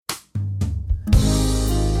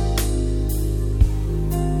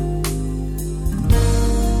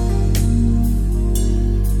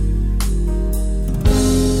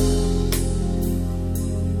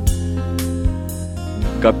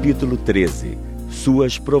Capítulo 13.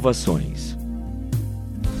 Suas Provações.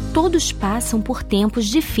 Todos passam por tempos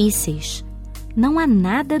difíceis. Não há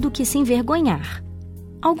nada do que se envergonhar.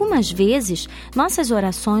 Algumas vezes, nossas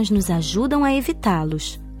orações nos ajudam a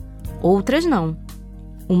evitá-los. Outras não.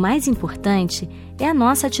 O mais importante é a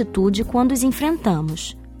nossa atitude quando os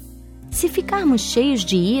enfrentamos. Se ficarmos cheios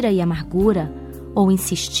de ira e amargura, ou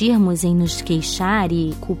insistirmos em nos queixar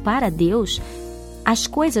e culpar a Deus, as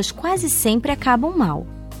coisas quase sempre acabam mal.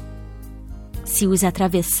 Se os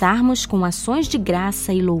atravessarmos com ações de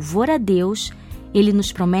graça e louvor a Deus, Ele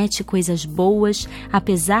nos promete coisas boas,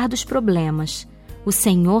 apesar dos problemas. O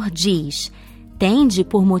Senhor diz: tende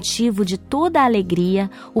por motivo de toda a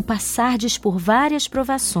alegria o passardes por várias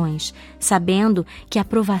provações, sabendo que a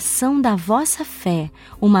provação da vossa fé,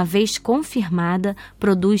 uma vez confirmada,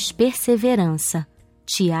 produz perseverança.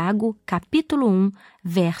 Tiago, capítulo 1,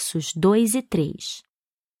 versos 2 e 3.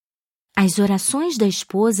 As orações da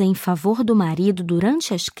esposa em favor do marido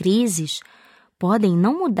durante as crises podem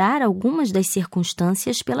não mudar algumas das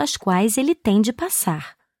circunstâncias pelas quais ele tem de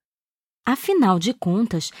passar. Afinal de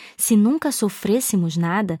contas, se nunca sofrêssemos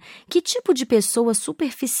nada, que tipo de pessoa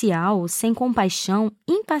superficial, sem compaixão,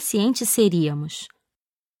 impaciente seríamos?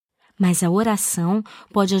 Mas a oração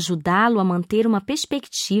pode ajudá-lo a manter uma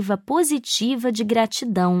perspectiva positiva de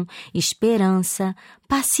gratidão, esperança,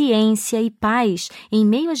 paciência e paz em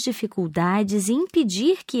meio às dificuldades e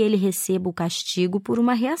impedir que ele receba o castigo por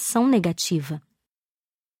uma reação negativa.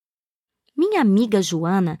 Minha amiga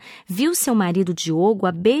Joana viu seu marido Diogo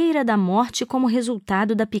à beira da morte como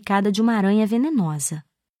resultado da picada de uma aranha venenosa.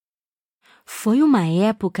 Foi uma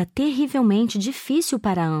época terrivelmente difícil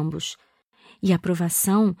para ambos, e a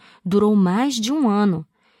provação durou mais de 1 ano,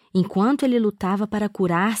 enquanto ele lutava para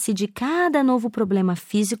curar-se de cada novo problema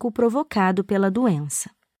físico provocado pela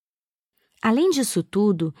doença. Além disso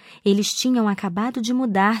tudo, eles tinham acabado de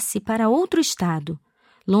mudar-se para outro estado,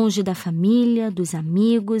 longe da família, dos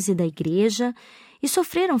amigos e da igreja, e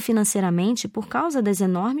sofreram financeiramente por causa das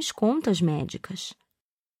enormes contas médicas.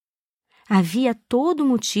 Havia todo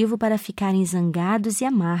motivo para ficarem zangados e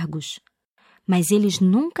amargos, mas eles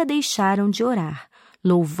nunca deixaram de orar,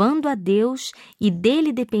 louvando a Deus e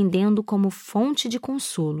dele dependendo como fonte de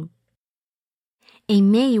consolo. Em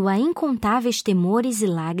meio a incontáveis temores e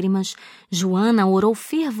lágrimas, Joana orou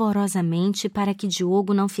fervorosamente para que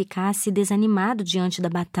Diogo não ficasse desanimado diante da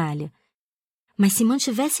batalha, mas se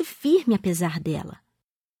mantivesse firme apesar dela.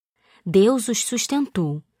 Deus os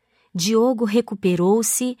sustentou. Diogo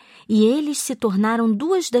recuperou-se e eles se tornaram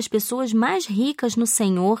 2 das pessoas mais ricas no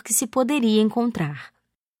Senhor que se poderia encontrar.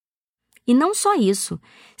 E não só isso,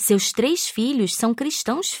 seus 3 filhos são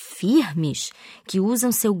cristãos firmes, que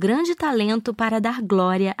usam seu grande talento para dar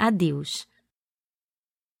glória a Deus.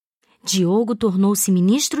 Diogo tornou-se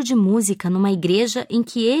ministro de música numa igreja em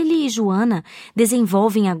que ele e Joana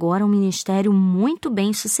desenvolvem agora um ministério muito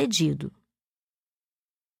bem-sucedido.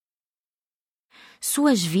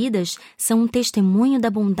 Suas vidas são um testemunho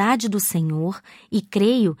da bondade do Senhor e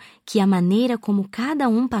creio que a maneira como cada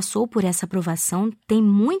um passou por essa provação tem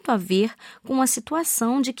muito a ver com a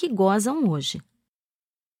situação de que gozam hoje.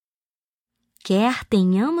 Quer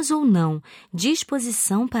tenhamos ou não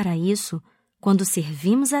disposição para isso, quando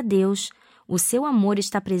servimos a Deus, o seu amor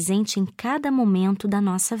está presente em cada momento da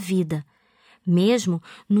nossa vida, mesmo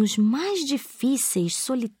nos mais difíceis,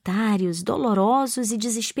 solitários, dolorosos e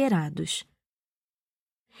desesperados.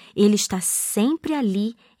 Ele está sempre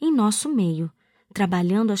ali em nosso meio,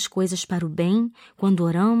 trabalhando as coisas para o bem quando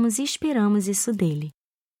oramos e esperamos isso dele.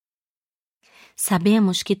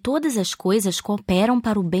 Sabemos que todas as coisas cooperam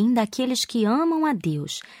para o bem daqueles que amam a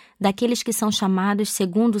Deus, daqueles que são chamados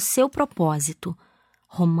segundo o seu propósito.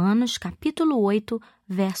 Romanos capítulo 8,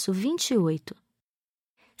 verso 28.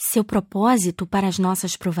 Seu propósito para as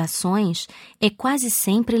nossas provações é quase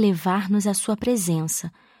sempre levar-nos à sua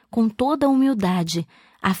presença, com toda a humildade,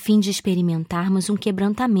 a fim de experimentarmos um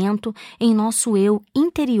quebrantamento em nosso eu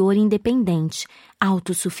interior independente,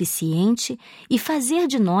 autossuficiente e fazer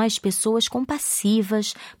de nós pessoas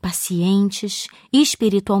compassivas, pacientes e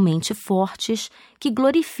espiritualmente fortes que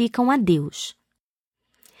glorificam a Deus.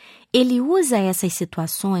 Ele usa essas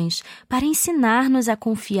situações para ensinar-nos a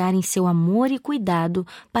confiar em seu amor e cuidado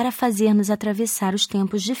para fazer-nos atravessar os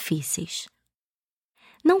tempos difíceis.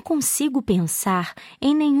 Não consigo pensar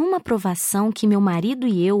em nenhuma provação que meu marido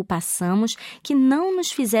e eu passamos que não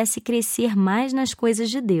nos fizesse crescer mais nas coisas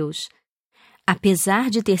de Deus.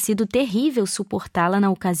 Apesar de ter sido terrível suportá-la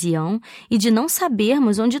na ocasião e de não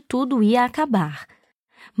sabermos onde tudo ia acabar.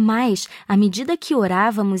 Mas, à medida que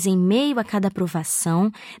orávamos em meio a cada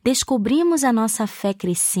provação, descobrimos a nossa fé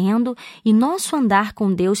crescendo e nosso andar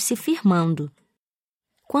com Deus se firmando.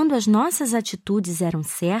 quando as nossas atitudes eram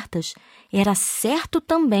certas, era certo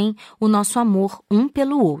também o nosso amor um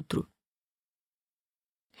pelo outro.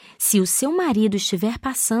 Se o seu marido estiver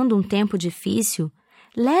passando um tempo difícil,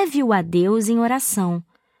 leve-o a Deus em oração,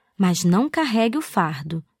 mas não carregue o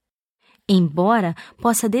fardo. Embora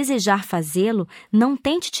possa desejar fazê-lo, não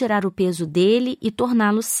tente tirar o peso dele e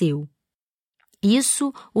torná-lo seu.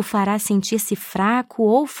 Isso o fará sentir-se fraco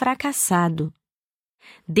ou fracassado.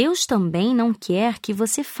 Deus também não quer que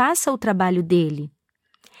você faça o trabalho dele.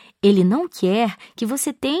 Ele não quer que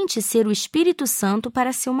você tente ser o Espírito Santo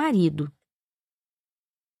para seu marido.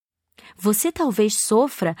 Você talvez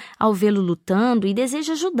sofra ao vê-lo lutando e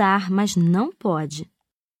deseje ajudar, mas não pode.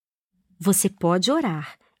 Você pode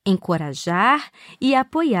orar, encorajar e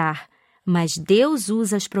apoiar, mas Deus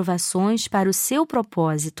usa as provações para o seu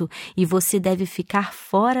propósito e você deve ficar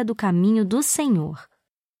fora do caminho do Senhor.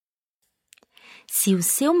 Se o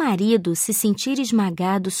seu marido se sentir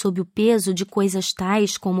esmagado sob o peso de coisas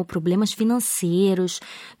tais como problemas financeiros,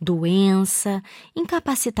 doença,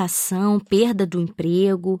 incapacitação, perda do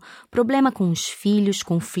emprego, problema com os filhos,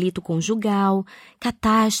 conflito conjugal,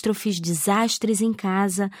 catástrofes, desastres em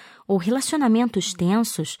casa ou relacionamentos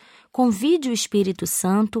tensos, convide o Espírito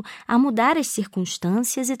Santo a mudar as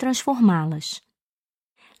circunstâncias e transformá-las.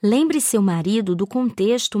 Lembre seu marido do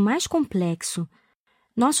contexto mais complexo.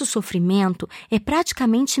 Nosso sofrimento é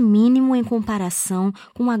praticamente mínimo em comparação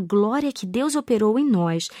com a glória que Deus operou em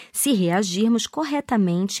nós se reagirmos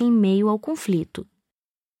corretamente em meio ao conflito.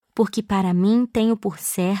 Porque para mim tenho por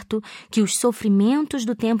certo que os sofrimentos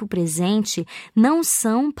do tempo presente não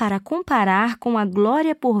são para comparar com a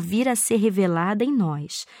glória por vir a ser revelada em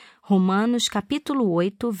nós. Romanos capítulo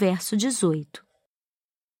 8, verso 18.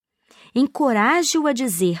 Encoraje-o a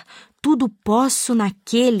dizer: tudo posso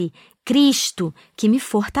naquele Cristo que me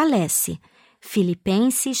fortalece.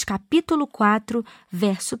 Filipenses capítulo 4,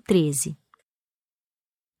 verso 13.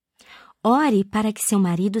 Ore para que seu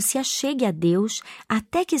marido se achegue a Deus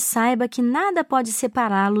até que saiba que nada pode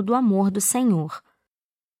separá-lo do amor do Senhor.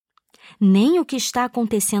 Nem o que está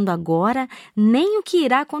acontecendo agora, nem o que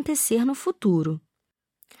irá acontecer no futuro.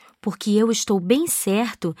 Porque eu estou bem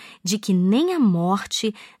certo de que nem a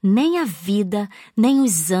morte, nem a vida, nem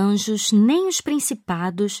os anjos, nem os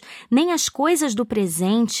principados, nem as coisas do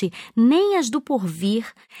presente, nem as do porvir,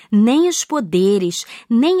 nem os poderes,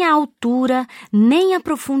 nem a altura, nem a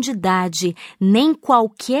profundidade, nem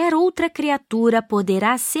qualquer outra criatura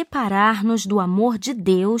poderá separar-nos do amor de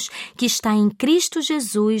Deus que está em Cristo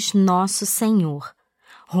Jesus, nosso Senhor.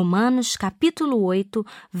 Romanos capítulo 8,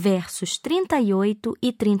 versos 38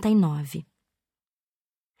 e 39.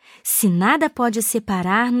 Se nada pode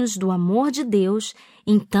separar-nos do amor de Deus,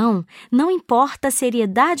 então não importa a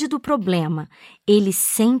seriedade do problema, ele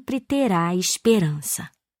sempre terá esperança.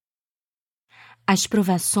 As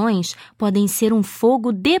provações podem ser um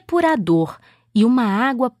fogo depurador e uma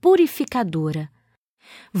água purificadora.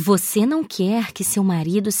 Você não quer que seu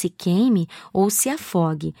marido se queime ou se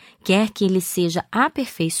afogue, quer que ele seja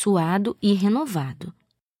aperfeiçoado e renovado.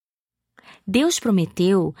 Deus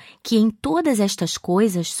prometeu que em todas estas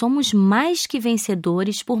coisas somos mais que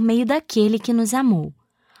vencedores por meio daquele que nos amou.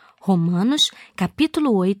 Romanos,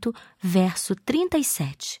 capítulo 8, verso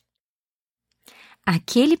 37.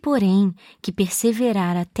 Aquele, porém, que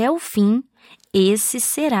perseverar até o fim, esse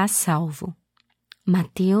será salvo.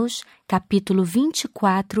 Mateus, capítulo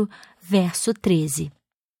 24, verso 13.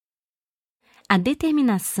 A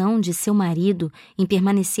determinação de seu marido em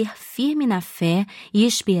permanecer firme na fé e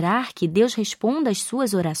esperar que Deus responda às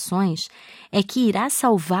suas orações é que irá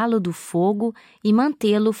salvá-lo do fogo e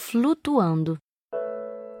mantê-lo flutuando.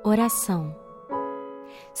 Oração.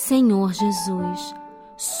 Senhor Jesus,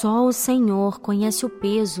 só o Senhor conhece o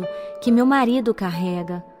peso que meu marido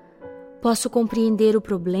carrega. Posso compreender o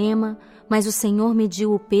problema, mas o Senhor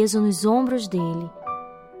mediu o peso nos ombros dele.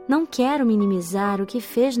 Não quero minimizar o que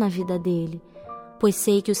fez na vida dele, pois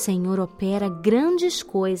sei que o Senhor opera grandes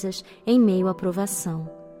coisas em meio à provação.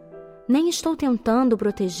 Nem estou tentando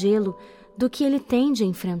protegê-lo do que ele tem de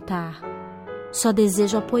enfrentar. Só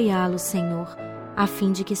desejo apoiá-lo, Senhor, a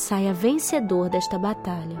fim de que saia vencedor desta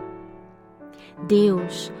batalha.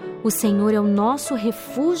 Deus, o Senhor é o nosso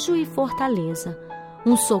refúgio e fortaleza,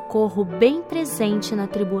 um socorro bem presente na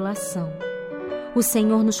tribulação. O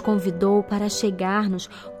Senhor nos convidou para chegar-nos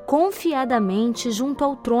confiadamente junto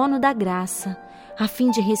ao trono da graça, a fim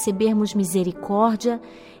de recebermos misericórdia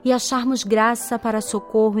e acharmos graça para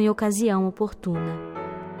socorro em ocasião oportuna.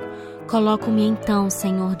 Coloco-me então,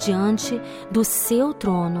 Senhor, diante do seu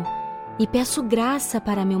trono e peço graça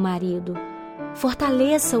para meu marido.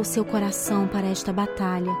 Fortaleça o seu coração para esta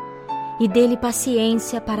batalha e dê-lhe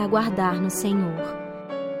paciência para aguardar no Senhor.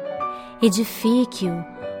 Edifique-o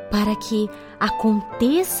para que,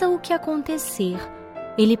 aconteça o que acontecer,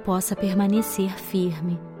 ele possa permanecer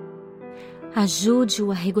firme.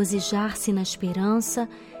 Ajude-o a regozijar-se na esperança,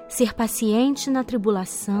 ser paciente na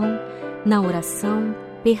tribulação, na oração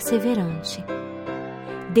perseverante.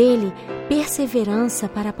 Dê-lhe perseverança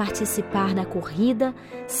para participar da corrida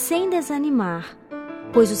sem desanimar,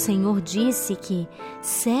 pois o Senhor disse que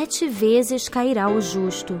 7 vezes cairá o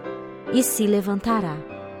justo e se levantará.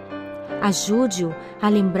 Ajude-o a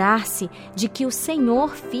lembrar-se de que o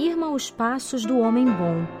Senhor firma os passos do homem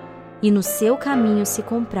bom e no seu caminho se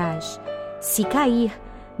compraz. Se cair,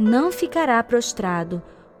 não ficará prostrado,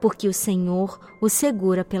 porque o Senhor o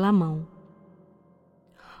segura pela mão.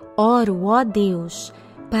 Oro, ó Deus,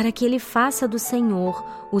 para que ele faça do Senhor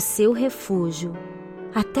o seu refúgio,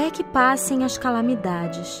 até que passem as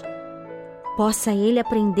calamidades. Possa ele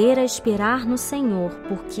aprender a esperar no Senhor,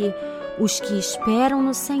 porque os que esperam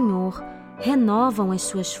no Senhor renovam as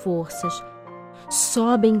suas forças.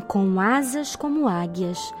 Sobem com asas como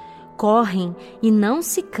águias, correm e não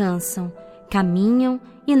se cansam, caminham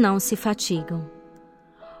e não se fatigam.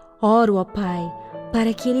 Oro, ó Pai,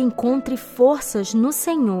 para que ele encontre forças no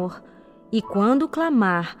Senhor e, quando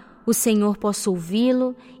clamar, o Senhor possa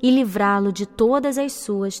ouvi-lo e livrá-lo de todas as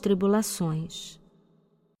suas tribulações.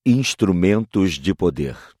 Instrumentos de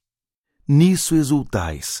poder. Nisso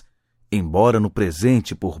exultais, embora no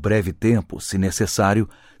presente, por breve tempo, se necessário,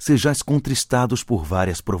 sejais contristados por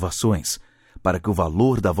várias provações, para que o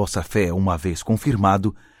valor da vossa fé, uma vez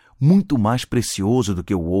confirmado, muito mais precioso do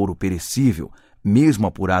que o ouro perecível, mesmo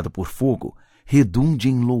apurado por fogo, redunde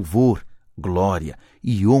em louvor, glória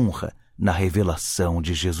e honra na revelação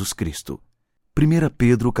de Jesus Cristo. 1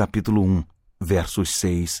 Pedro capítulo 1, versos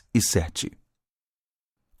 6 e 7.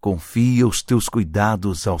 Confia os teus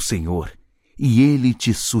cuidados ao Senhor, e Ele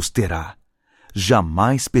te susterá.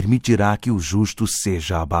 Jamais permitirá que o justo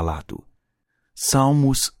seja abalado.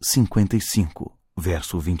 Salmos 55,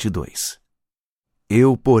 verso 22.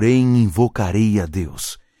 Eu, porém, invocarei a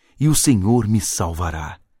Deus, e o Senhor me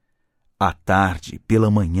salvará. À tarde,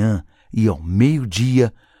 pela manhã e ao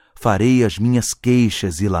meio-dia, farei as minhas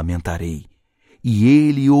queixas e lamentarei, e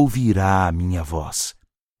Ele ouvirá a minha voz.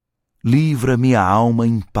 Livra-me a alma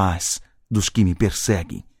em paz dos que me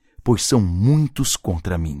perseguem, pois são muitos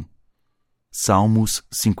contra mim. Salmos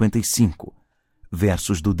 55,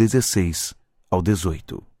 versos do 16 ao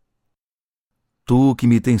 18. Tu que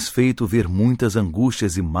me tens feito ver muitas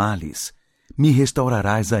angústias e males, me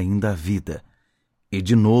restaurarás ainda a vida, e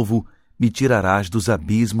de novo me tirarás dos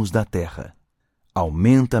abismos da terra.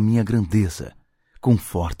 Aumenta a minha grandeza,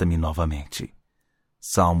 conforta-me novamente.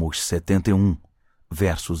 Salmos 71,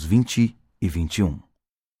 versos 20 e 21.